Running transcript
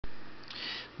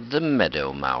The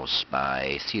Meadow Mouse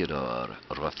by Theodore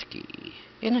Roethke.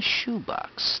 In a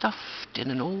shoebox stuffed in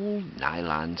an old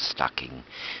nylon stocking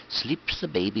sleeps the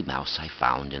baby mouse I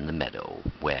found in the meadow,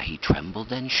 where he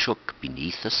trembled and shook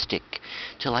beneath a stick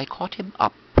till I caught him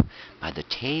up by the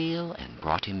tail and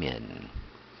brought him in.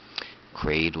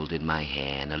 Cradled in my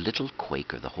hand, a little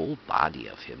quaker, the whole body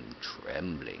of him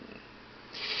trembling.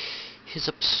 His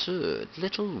absurd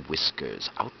little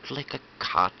whiskers out like a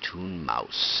cartoon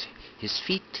mouse, his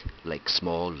feet like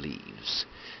small leaves,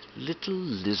 little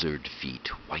lizard feet,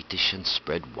 whitish and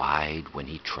spread wide when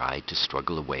he tried to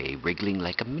struggle away, wriggling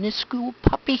like a minuscule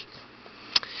puppy.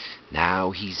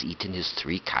 Now he's eaten his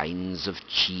 3 kinds of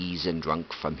cheese and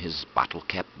drunk from his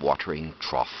bottle-cap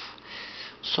watering-trough.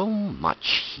 So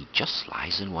much he just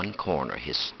lies in one corner,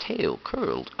 his tail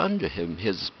curled under him,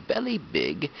 his belly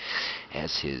big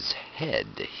as his head,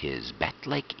 his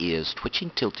bat-like ears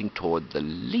twitching, tilting toward the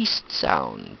least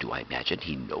sound. Do I imagine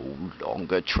he no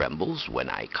longer trembles when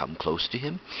I come close to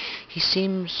him? He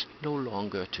seems no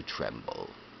longer to tremble.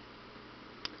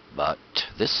 But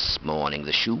this morning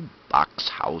the shoebox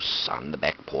house on the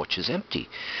back porch is empty.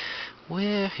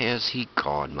 Where has he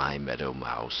gone, my Meadow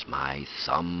Mouse, my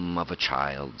thumb of a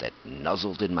child that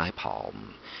nuzzled in my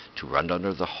palm, to run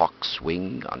under the hawk's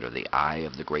wing, under the eye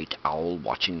of the great owl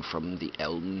watching from the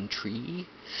elm tree,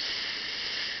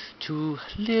 to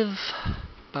live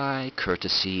by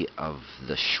courtesy of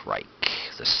the shrike,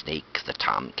 the snake, the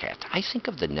tomcat? I think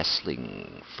of the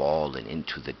nestling fallen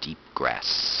into the deep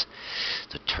grass,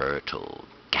 the turtle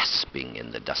gasping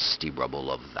in the dusty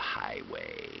rubble of the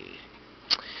highway,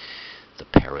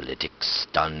 the paralytic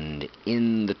stunned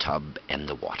in the tub and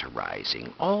the water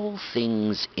rising, all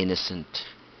things innocent,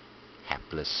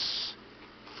 hapless,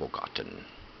 forgotten.